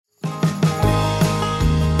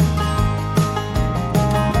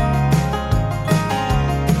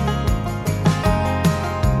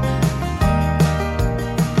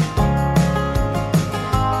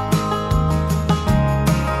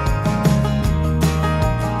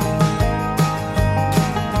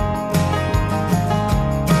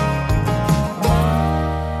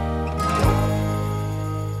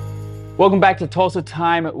Welcome back to Tulsa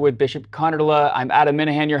Time with Bishop Konderla. I'm Adam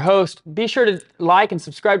Minahan, your host. Be sure to like and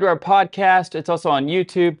subscribe to our podcast. It's also on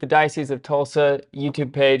YouTube, the Diocese of Tulsa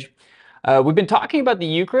YouTube page. We've been talking about the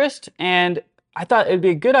Eucharist, and I thought it'd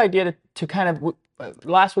be a good idea to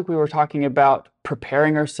last week we were talking about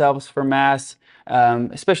preparing ourselves for Mass,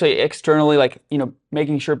 especially externally,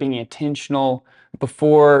 making sure being intentional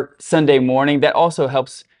before Sunday morning. That also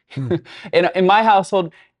helps. In my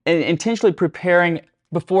household, intentionally preparing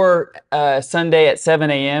before Sunday at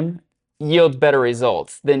 7 a.m. yields better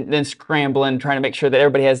results than scrambling, trying to make sure that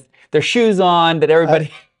everybody has their shoes on, that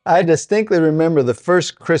everybody... I distinctly remember the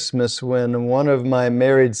first Christmas when one of my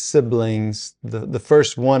married siblings, the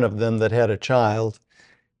first one of them that had a child,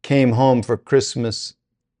 came home for Christmas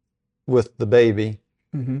with the baby.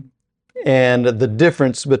 Mm-hmm. And the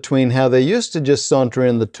difference between how they used to just saunter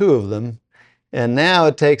in, the two of them, and now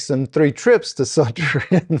it takes them 3 trips to saunter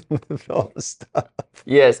in with all the stuff.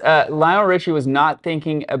 Yes, Lionel Richie was not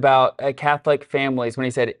thinking about Catholic families when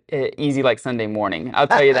he said easy like Sunday morning. I'll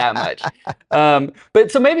tell you that much.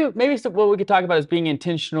 But so maybe what we could talk about is being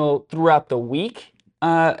intentional throughout the week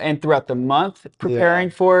and throughout the month, preparing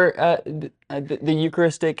for the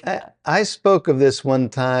Eucharistic. I spoke of this one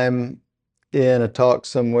time in a talk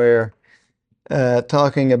somewhere,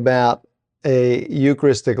 talking about a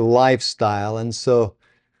Eucharistic lifestyle. And so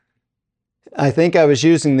I think I was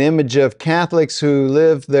using the image of Catholics who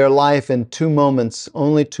live their life in 2 moments,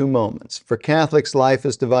 only 2 moments. For Catholics, life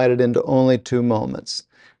is divided into only 2 moments.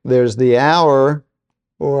 There's the hour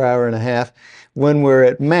or hour and a half when we're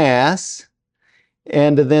at Mass,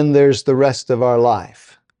 and then there's the rest of our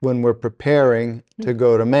life when we're preparing to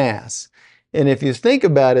go to Mass. And if you think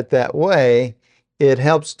about it that way, it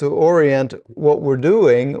helps to orient what we're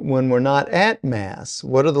doing when we're not at Mass.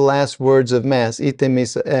 What are the last words of Mass? Ite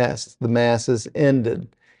missa est. The Mass is ended.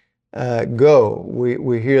 Go.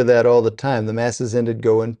 We hear that all the time. The Mass is ended.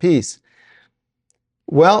 Go in peace.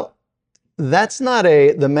 Well, that's not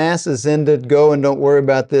the Mass is ended. Go and don't worry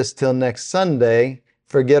about this till next Sunday.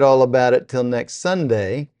 Forget all about it till next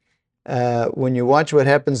Sunday. When you watch what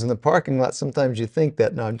happens in the parking lot, sometimes you think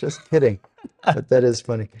that. No, I'm just kidding. But that is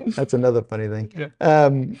funny. That's another funny thing. Yeah.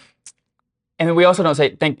 And then we also don't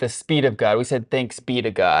say, thank the speed of God. We said, thanks be to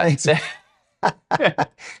God.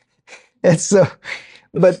 And so,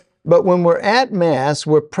 but when we're at Mass,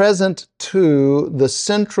 we're present to the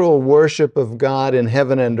central worship of God in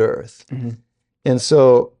heaven and earth. Mm-hmm. And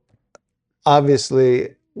so,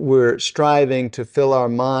 obviously, we're striving to fill our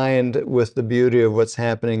mind with the beauty of what's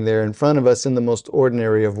happening there in front of us in the most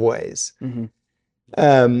ordinary of ways.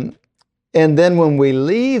 Mm-hmm. And then when we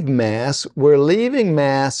leave Mass, we're leaving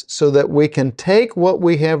Mass so that we can take what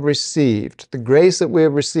we have received, the grace that we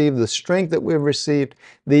have received, the strength that we have received,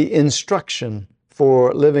 the instruction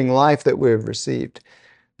for living life that we have received,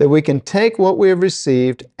 that we can take what we have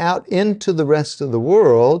received out into the rest of the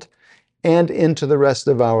world and into the rest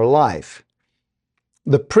of our life.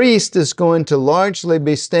 The priest is going to largely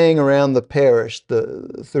be staying around the parish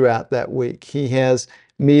throughout that week. He has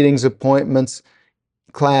meetings, appointments,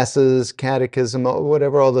 classes, catechism,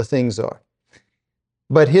 whatever all the things are.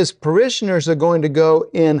 But his parishioners are going to go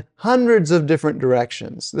in hundreds of different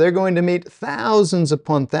directions. They're going to meet thousands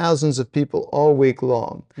upon thousands of people all week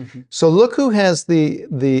long. Mm-hmm. So look who has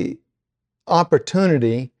the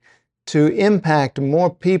opportunity to impact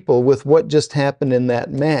more people with what just happened in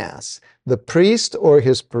that Mass. The priest or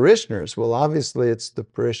his parishioners? Well, obviously it's the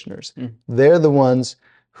parishioners. Mm. They're the ones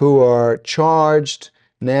who are charged,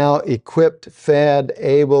 now equipped, fed,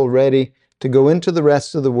 able, ready to go into the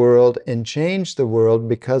rest of the world and change the world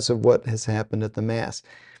because of what has happened at the Mass.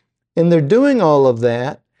 And they're doing all of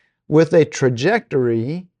that with a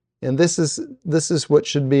trajectory, and this is what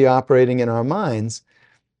should be operating in our minds.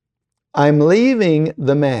 I'm leaving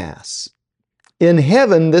the Mass. In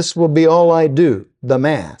heaven, this will be all I do, the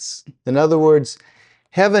Mass. In other words,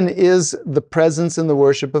 heaven is the presence and the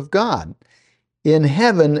worship of God. In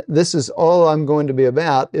heaven, this is all I'm going to be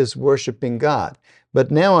about, is worshiping God. But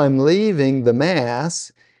now I'm leaving the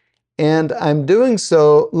Mass, and I'm doing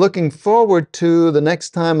so looking forward to the next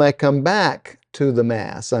time I come back to the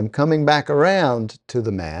Mass. I'm coming back around to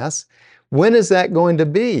the Mass. When is that going to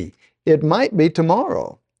be? It might be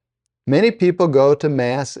tomorrow. Many people go to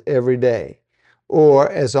Mass every day, or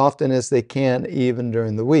as often as they can, even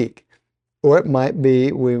during the week. Or it might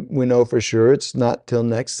be, we know for sure, it's not till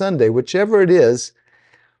next Sunday. Whichever it is,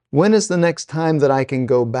 when is the next time that I can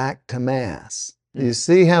go back to Mass? Mm-hmm. You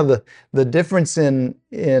see how the difference in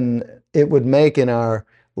it would make in our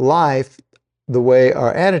life the way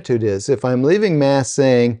our attitude is. If I'm leaving Mass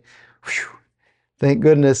saying, whew, thank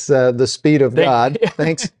goodness the speed of God,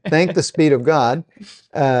 thank the speed of God,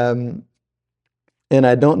 and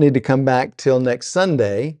I don't need to come back till next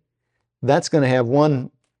Sunday, that's going to have one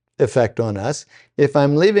effect on us. If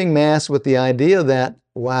I'm leaving Mass with the idea that,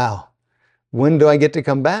 wow, when do I get to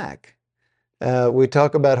come back? We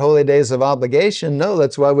talk about holy days of obligation. No,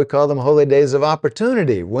 that's why we call them holy days of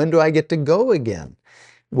opportunity. When do I get to go again?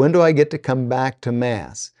 When do I get to come back to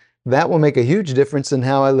Mass? That will make a huge difference in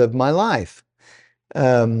how I live my life.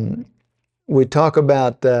 We talk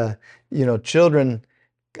about, children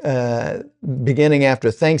beginning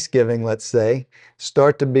after Thanksgiving, let's say,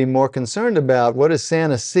 start to be more concerned about, what does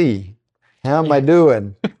Santa see? How am I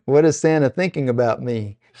doing? What is Santa thinking about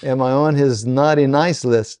me? Am I on his naughty nice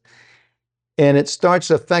list? And it starts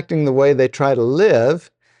affecting the way they try to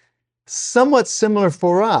live. Somewhat similar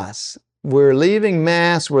for us. We're leaving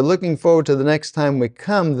Mass, we're looking forward to the next time we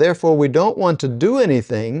come, therefore we don't want to do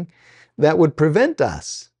anything that would prevent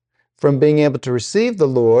us from being able to receive the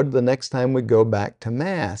Lord the next time we go back to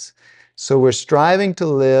Mass. So we're striving to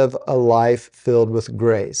live a life filled with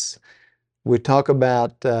grace. We talk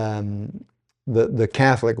about the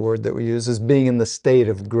Catholic word that we use is being in the state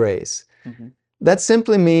of grace. Mm-hmm. That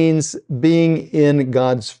simply means being in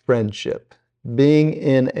God's friendship, being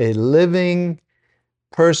in a living,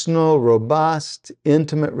 personal, robust,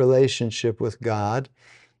 intimate relationship with God,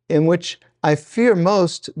 in which I fear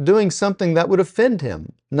most doing something that would offend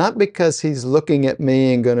him, not because he's looking at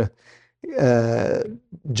me and going to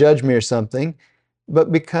judge me or something,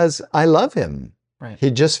 but because I love him. Right.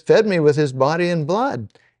 He just fed me with his body and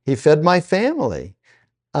blood. He fed my family.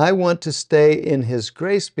 I want to stay in his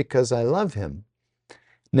grace because I love him.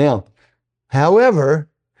 Now, however,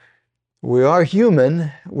 we are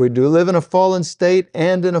human. We do live in a fallen state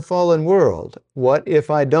and in a fallen world. What if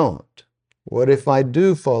I don't? What if I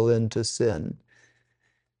do fall into sin?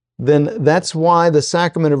 Then that's why the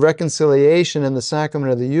sacrament of reconciliation and the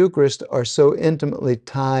sacrament of the Eucharist are so intimately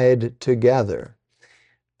tied together.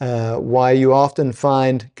 Why you often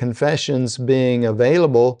find confessions being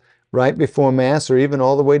available right before Mass or even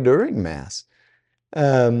all the way during Mass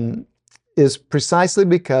is precisely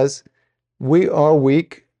because we are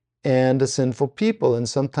weak and a sinful people, and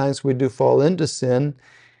sometimes we do fall into sin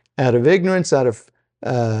out of ignorance, out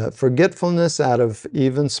of forgetfulness, out of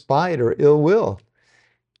even spite or ill will.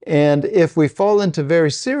 And if we fall into very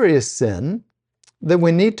serious sin, then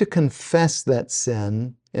we need to confess that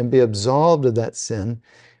sin and be absolved of that sin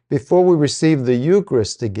before we receive the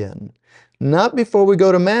Eucharist again, not before we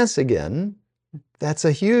go to Mass again. That's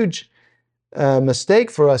a huge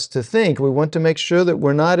mistake for us to think. We want to make sure that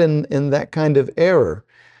we're not in that kind of error.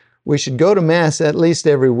 We should go to Mass at least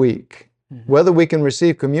every week. Mm-hmm. Whether we can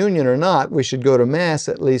receive communion or not, we should go to Mass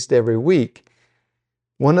at least every week.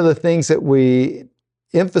 One of the things that we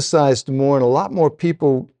emphasized more and a lot more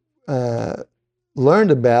people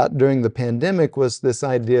learned about during the pandemic was this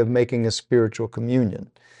idea of making a spiritual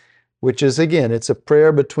communion, which is, again, it's a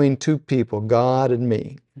prayer between two people, God and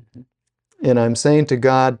me. Mm-hmm. And I'm saying to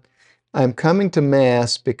God, I'm coming to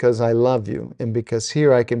Mass because I love you and because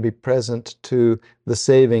here I can be present to the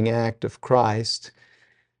saving act of Christ.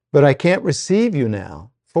 But I can't receive you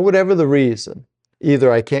now for whatever the reason.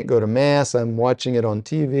 Either I can't go to Mass, I'm watching it on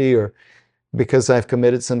TV, or because I've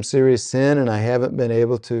committed some serious sin and I haven't been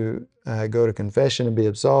able to go to confession and be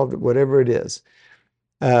absolved, whatever it is.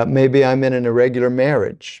 Maybe I'm in an irregular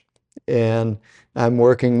marriage and I'm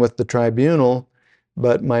working with the tribunal,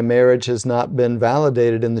 but my marriage has not been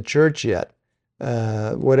validated in the church yet,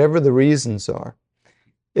 whatever the reasons are.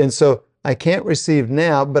 And so I can't receive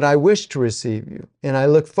now, but I wish to receive you. And I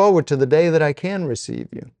look forward to the day that I can receive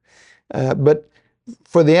you. But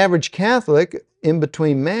for the average Catholic, in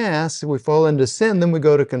between Mass, we fall into sin, then we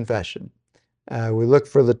go to confession. We look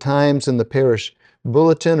for the times in the parish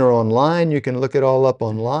bulletin or online. You can look it all up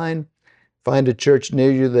online. Find a church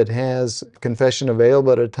near you that has confession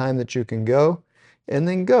available at a time that you can go, and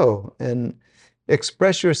then go and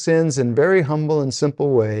express your sins in very humble and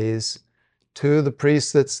simple ways to the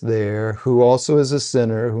priest that's there, who also is a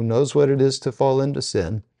sinner, who knows what it is to fall into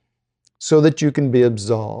sin, so that you can be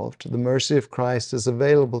absolved. The mercy of Christ is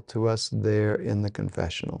available to us there in the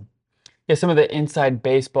confessional. Yeah, some of the inside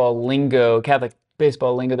baseball lingo, Catholic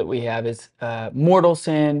baseball lingo that we have is mortal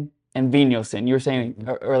sin and venial sin. You were saying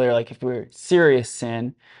earlier, like if we're serious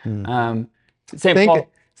sin, St. Paul.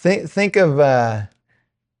 Think of, I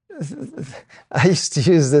used to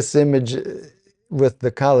use this image with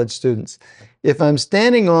the college students. If I'm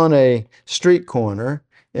standing on a street corner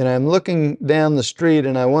and I'm looking down the street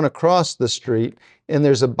and I want to cross the street and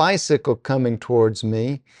there's a bicycle coming towards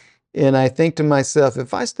me, and I think to myself,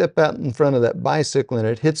 if I step out in front of that bicycle and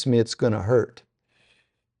it hits me, it's going to hurt.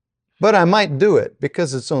 But I might do it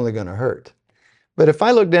because it's only going to hurt. But if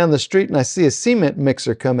I look down the street and I see a cement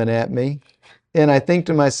mixer coming at me, and I think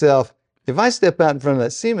to myself, if I step out in front of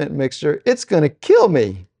that cement mixer, it's going to kill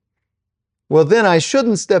me. Well, then I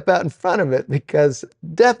shouldn't step out in front of it because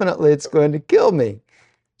definitely it's going to kill me.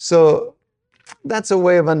 So that's a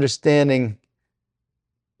way of understanding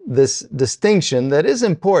this distinction that is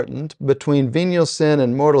important between venial sin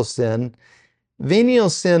and mortal sin. Venial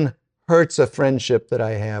sin hurts a friendship that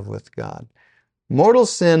I have with God. Mortal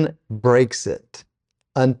sin breaks it.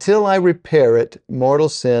 Until I repair it, mortal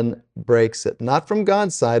sin breaks it. Not from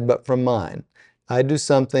God's side, but from mine. I do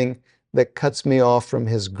something that cuts me off from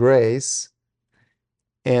His grace,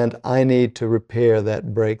 and I need to repair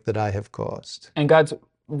that break that I have caused. And God's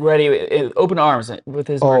ready, open arms with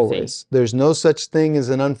His mercy. Always. There's no such thing as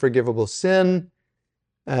an unforgivable sin.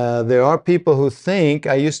 There are people who think,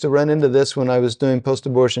 I used to run into this when I was doing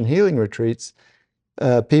post-abortion healing retreats,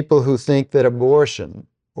 people who think that abortion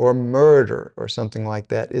or murder or something like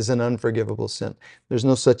that is an unforgivable sin. There's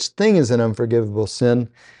no such thing as an unforgivable sin.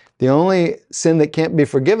 The only sin that can't be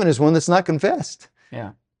forgiven is one that's not confessed.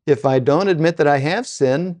 Yeah. If I don't admit that I have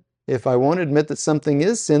sin, if I won't admit that something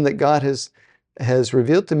is sin that God has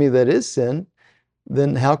revealed to me that is sin,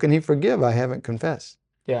 then how can He forgive? I haven't confessed.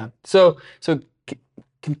 Yeah. So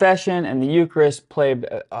confession and the Eucharist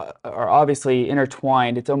are obviously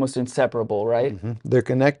intertwined. It's almost inseparable, right? Mm-hmm. They're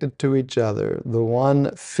connected to each other. The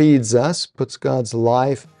one feeds us, puts God's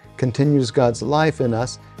life, continues God's life in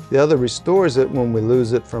us. The other restores it when we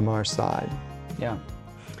lose it from our side. Yeah.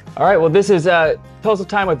 All right, well, this is Tulsa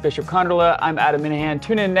Time with Bishop Konderla. I'm Adam Minahan.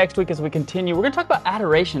 Tune in next week as we continue. We're going to talk about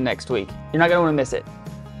adoration next week. You're not going to want to miss it.